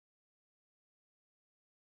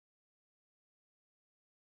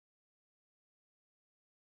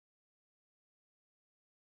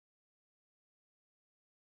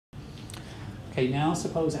Okay, now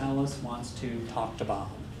suppose Alice wants to talk to Bob.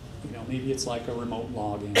 You know, maybe it's like a remote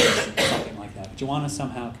login or something like that, but you want to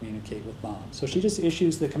somehow communicate with Bob. So she just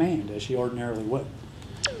issues the command as she ordinarily would.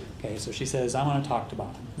 Okay, so she says, I want to talk to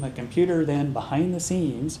Bob. And the computer then, behind the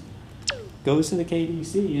scenes, goes to the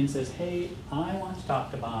KDC and says, hey, I want to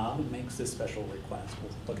talk to Bob, and makes this special request.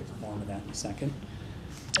 We'll look at the form of that in a second.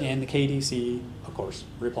 And the KDC, of course,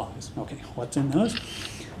 replies. Okay, what's in those?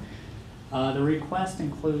 The request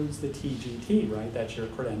includes the TGT, right? That's your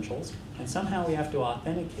credentials. And somehow we have to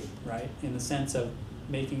authenticate, right? In the sense of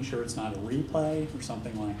making sure it's not a replay or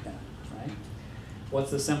something like that, right?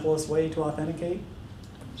 What's the simplest way to authenticate?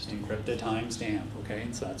 Just encrypt a timestamp, okay?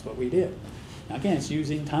 And so that's what we did. Now again, it's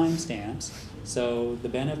using timestamps. So the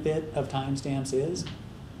benefit of timestamps is?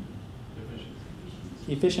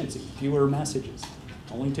 Efficiency, fewer messages.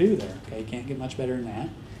 Only 2 there, okay? Can't get much better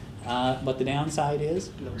than that. But the downside is?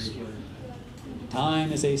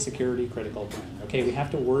 Time is a security critical parameter. Okay, we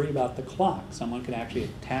have to worry about the clock. Someone could actually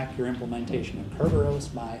attack your implementation of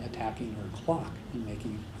Kerberos by attacking your clock and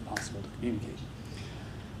making it impossible to communicate.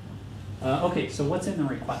 Okay, so what's in the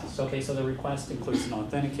request? Okay, so the request includes an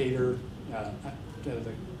authenticator. The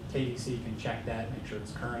KDC can check that, make sure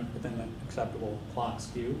it's current within the acceptable clock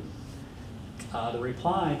skew. The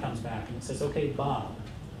reply comes back and it says, okay, Bob.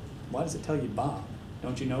 Why does it tell you Bob?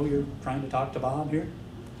 Don't you know you're trying to talk to Bob here?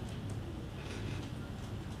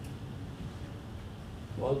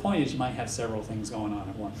 Well, the point is you might have several things going on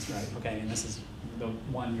at once, right? Okay, and this is the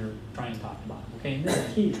one you're trying to talk about. Okay, and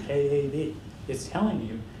this key, KAB, is telling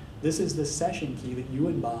you this is the session key that you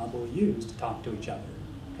and Bob will use to talk to each other,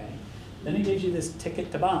 okay? Then it gives you this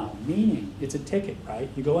ticket to Bob, meaning it's a ticket, right?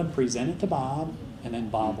 You go and present it to Bob, and then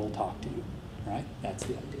Bob will talk to you, right? That's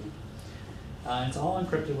the idea. It's all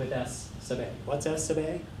encrypted with S sub A. What's S sub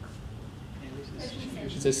A?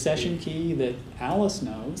 It's a session key that Alice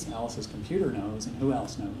knows, Alice's computer knows, and who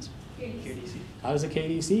else knows? KDC. How does a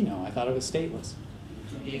KDC know? I thought it was stateless.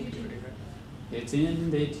 It's in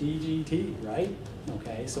the TGT, right?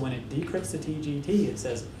 Okay, so when it decrypts the TGT, it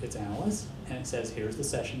says it's Alice, and it says here's the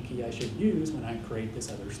session key I should use when I create this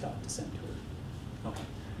other stuff to send to her. Okay.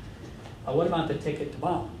 What about the ticket to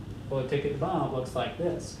Bob? Well, the ticket to Bob looks like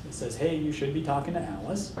this. It says, hey, you should be talking to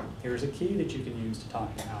Alice. Here's a key that you can use to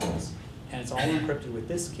talk to Alice. And it's all encrypted with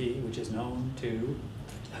this key, which is known to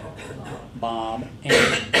Bob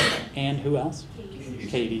and who else?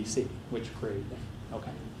 KDC, which created that.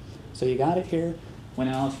 Okay. So you got it here. When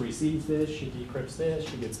Alice receives this, she decrypts this,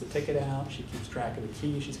 she gets the ticket out, she keeps track of the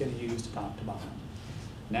key she's going to use to talk to Bob.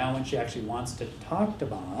 Now when she actually wants to talk to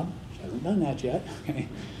Bob, she hasn't done that yet, okay?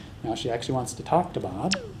 Now she actually wants to talk to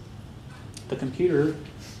Bob, the computer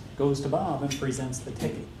goes to Bob and presents the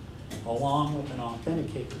ticket, along with an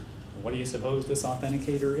authenticator. What do you suppose this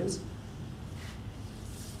authenticator is?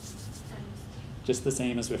 Just the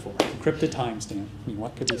same as before, encrypted timestamp. I mean,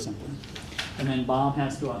 what could be simpler? And then Bob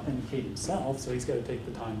has to authenticate himself, so he's got to take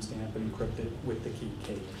the timestamp and encrypt it with the key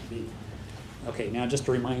KB. Okay, now just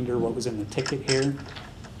a reminder what was in the ticket here.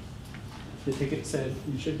 The ticket said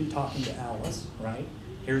you should be talking to Alice, right?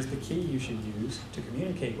 Here's the key you should use to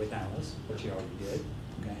communicate with Alice, which you already did,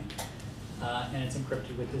 okay? And it's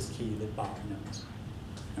encrypted with this key that Bob knows,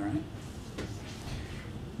 all right?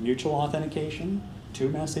 Mutual authentication, 2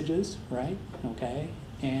 messages, right? Okay,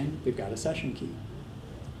 and we've got a session key.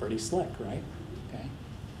 Pretty slick, right?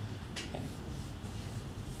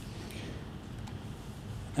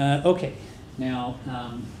 Okay. Okay. Now,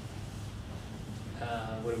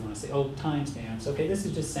 what do we want to say? Oh, timestamps. Okay, this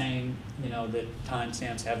is just saying, you know, that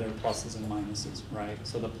timestamps have their pluses and minuses, right?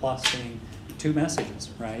 So the plus being 2 messages,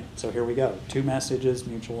 right? So here we go. 2 messages,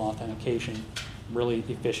 mutual authentication, really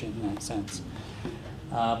efficient in that sense.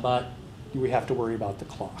 But we have to worry about the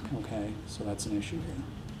clock, okay? So that's an issue here.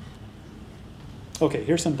 Okay,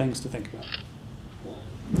 here's some things to think about.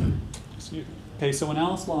 Excuse me. Okay, so when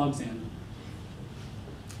Alice logs in,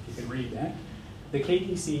 you can read that, the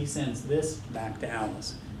KDC sends this back to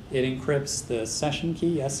Alice. It encrypts the session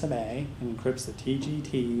key S sub A and encrypts the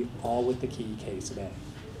TGT all with the key K sub A.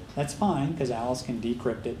 That's fine because Alice can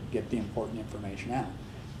decrypt it, get the important information out.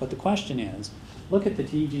 But the question is, look at the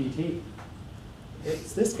TGT.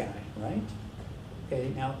 It's this guy, right?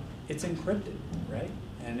 Okay, now it's encrypted, right?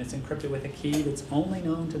 And it's encrypted with a key that's only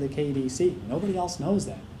known to the KDC. Nobody else knows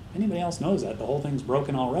that. If anybody else knows that, the whole thing's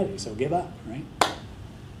broken already, so give up, right?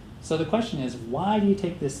 So the question is, why do you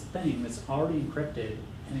take this thing that's already encrypted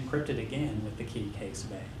and encrypt it again with the key K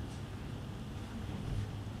sub A?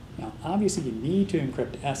 Now, obviously you need to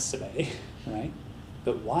encrypt S sub A, right?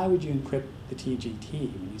 But why would you encrypt the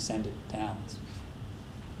TGT when you send it to Alice?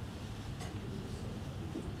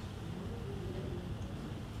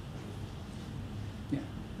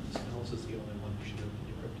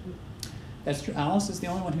 That's true. Alice is the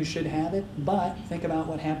only one who should have it, but think about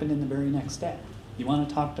what happened in the very next step. You want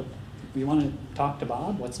to talk to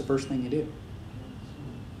Bob, what's the first thing you do?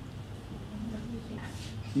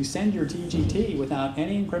 You send your TGT without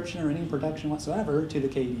any encryption or any protection whatsoever to the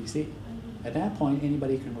KDC. At that point,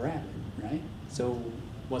 anybody can grab it, right? So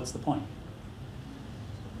what's the point?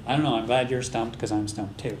 I don't know, I'm glad you're stumped because I'm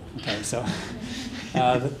stumped too. Okay, so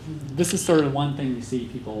this is sort of one thing you see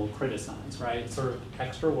people criticize, right? Sort of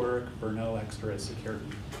extra work for no extra security.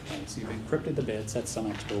 Okay, so you've encrypted the bits, that's some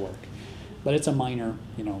extra work. But it's a minor,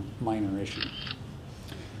 minor issue.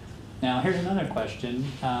 Now here's another question.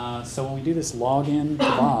 So when we do this login to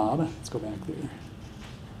Bob, let's go back there.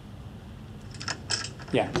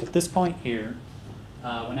 Yeah, at this point here,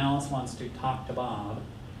 when Alice wants to talk to Bob,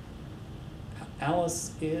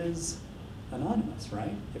 Alice is anonymous,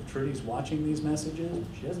 right? If Trudy's watching these messages,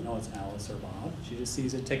 she doesn't know it's Alice or Bob. She just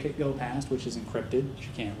sees a ticket go past, which is encrypted. She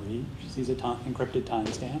can't read. She sees a encrypted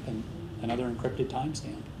timestamp and another encrypted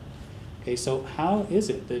timestamp. Okay, so how is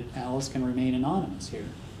it that Alice can remain anonymous here?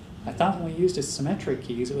 I thought when we used asymmetric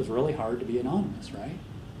keys, it was really hard to be anonymous, right?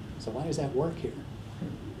 So why does that work here?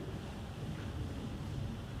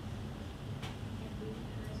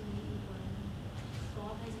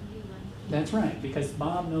 That's right, because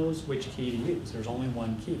Bob knows which key to use. There's only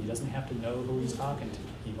one key. He doesn't have to know who he's talking to.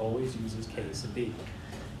 He always uses K sub B.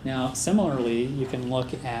 Now, similarly, you can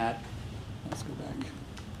look at, let's go back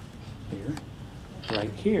here,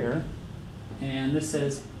 right here, and this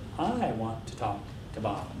says, I want to talk to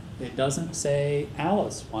Bob. It doesn't say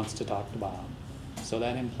Alice wants to talk to Bob. So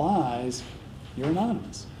that implies you're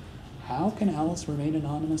anonymous. How can Alice remain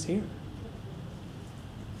anonymous here?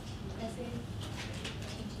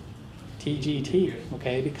 TGT,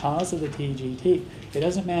 okay, because of the TGT. It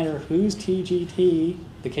doesn't matter whose TGT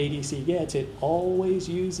the KDC gets, it always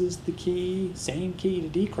uses the key, same key to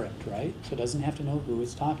decrypt, right? So it doesn't have to know who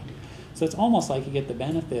it's talking to. So it's almost like you get the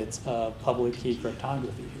benefits of public key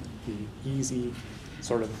cryptography, the easy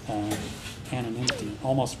sort of anonymity,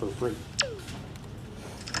 almost for free.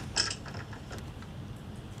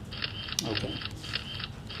 Okay.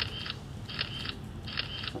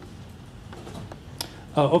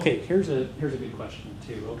 Oh, okay, here's a good question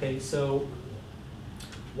too. Okay, so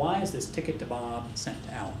why is this ticket to Bob sent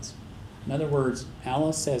to Alice? In other words,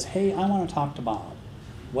 Alice says, hey, I want to talk to Bob.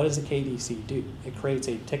 What does the KDC do? It creates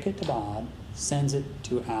a ticket to Bob, sends it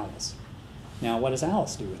to Alice. Now, what does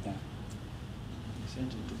Alice do with that?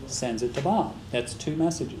 Sends it to Bob. That's two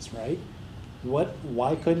messages, right?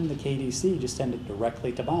 Why couldn't the KDC just send it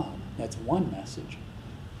directly to Bob? That's one message.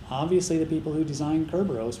 Obviously, the people who designed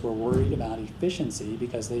Kerberos were worried about efficiency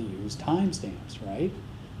because they use timestamps, right?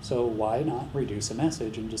 So why not reduce a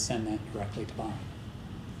message and just send that directly to Bob?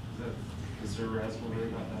 Is there a raspberry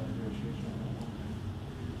about that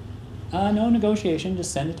negotiation? No negotiation,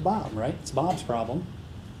 just send it to Bob, right? It's Bob's problem.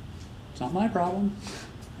 It's not my problem.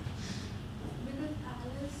 Because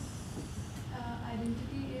Alice's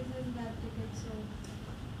identity is in that ticket, so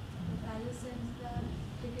if Alice sends that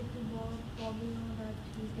ticket to Bob, Bob will know that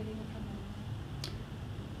he's getting it from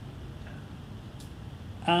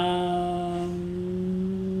Alice.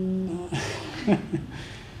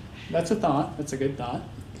 That's a thought. That's a good thought.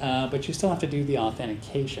 But you still have to do the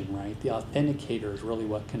authentication, right? The authenticator is really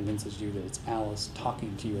what convinces you that it's Alice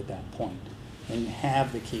talking to you at that point. And you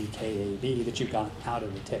have the key KAB that you got out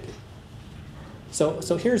of the ticket. So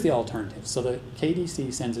here's the alternative. So the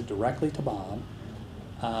KDC sends it directly to Bob.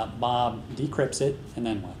 Bob decrypts it, and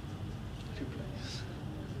then what?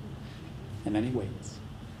 And then he waits.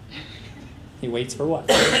 He waits for what?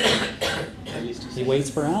 He waits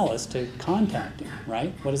for Alice to contact him,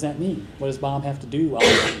 right? What does that mean? What does Bob have to do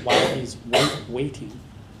while he's waiting?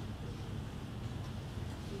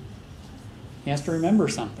 He has to remember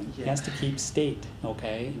something. He has to keep state,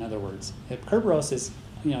 okay? In other words, Kerberos is,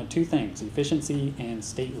 two things, efficiency and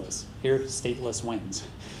stateless. Here, stateless wins,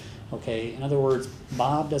 okay? In other words,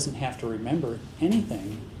 Bob doesn't have to remember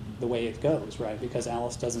anything the way it goes, right? Because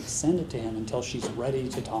Alice doesn't send it to him until she's ready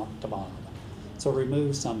to talk to Bob. So it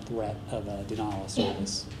removes some threat of a denial of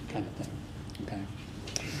service kind of thing, okay?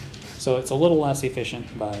 So it's a little less efficient,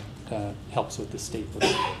 but helps with the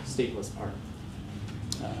stateless part.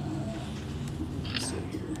 Let's see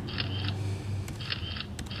here.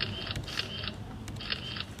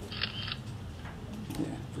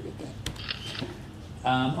 Yeah, forget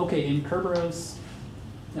that. Okay, in Kerberos,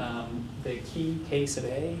 the key K sub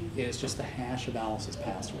A is just the hash of Alice's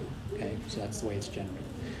password, okay? So that's the way it's generated.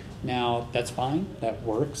 Now, that's fine, that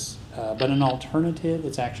works, but an alternative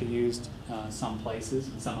that's actually used some places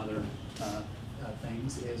and some other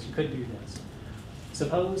things is you could do this.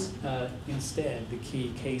 Suppose instead the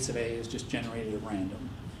key case of A is just generated at random,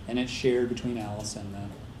 and it's shared between Alice and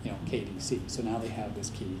the KDC. So now they have this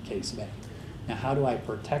key case of A. Now how do I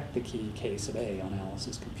protect the key case of A on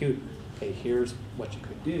Alice's computer? Okay, here's what you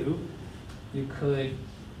could do. You could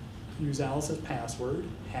use Alice's password,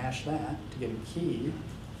 hash that to get a key,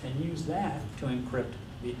 and use that to encrypt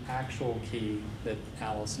the actual key that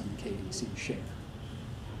Alice and KDC share.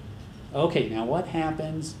 Okay, now what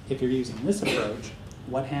happens if you're using this approach?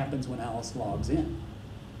 What happens when Alice logs in?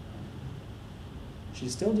 She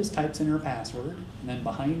still just types in her password, and then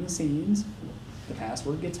behind the scenes, the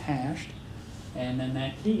password gets hashed, and then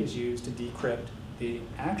that key is used to decrypt the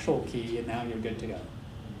actual key, and now you're good to go.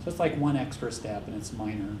 So it's like one extra step, and it's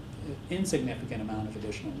minor, insignificant amount of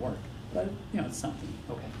additional work, but it's something.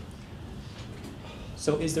 Okay.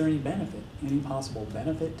 So is there any benefit, any possible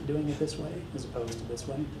benefit to doing it this way as opposed to this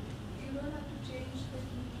way? You don't have to change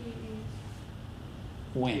the key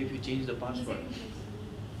When? If you change the in the password. second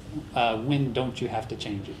case. When don't you have to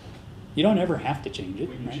change it? You don't ever have to change it,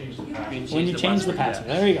 When you right? change the You have password. to When you change the password, password,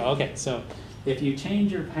 yeah. there you go. Okay, so if you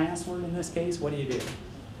change your password in this case, what do?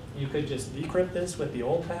 You could just decrypt this with the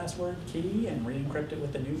old password key and re-encrypt it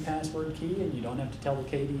with the new password key, and you don't have to tell the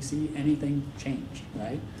KDC anything changed,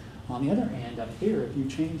 right? On the other hand, up here, if you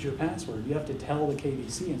change your password, you have to tell the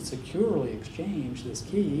KDC and securely exchange this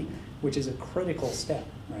key, which is a critical step,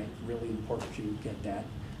 right? Really important you get that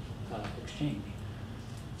exchange.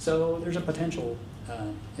 So there's a potential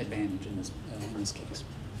advantage in this case.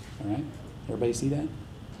 All right, everybody see that?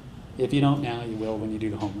 If you don't now, you will when you do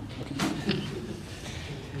the homework. Okay.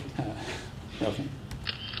 Okay.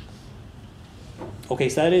 Okay,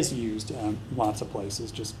 so that is used lots of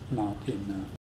places, just not in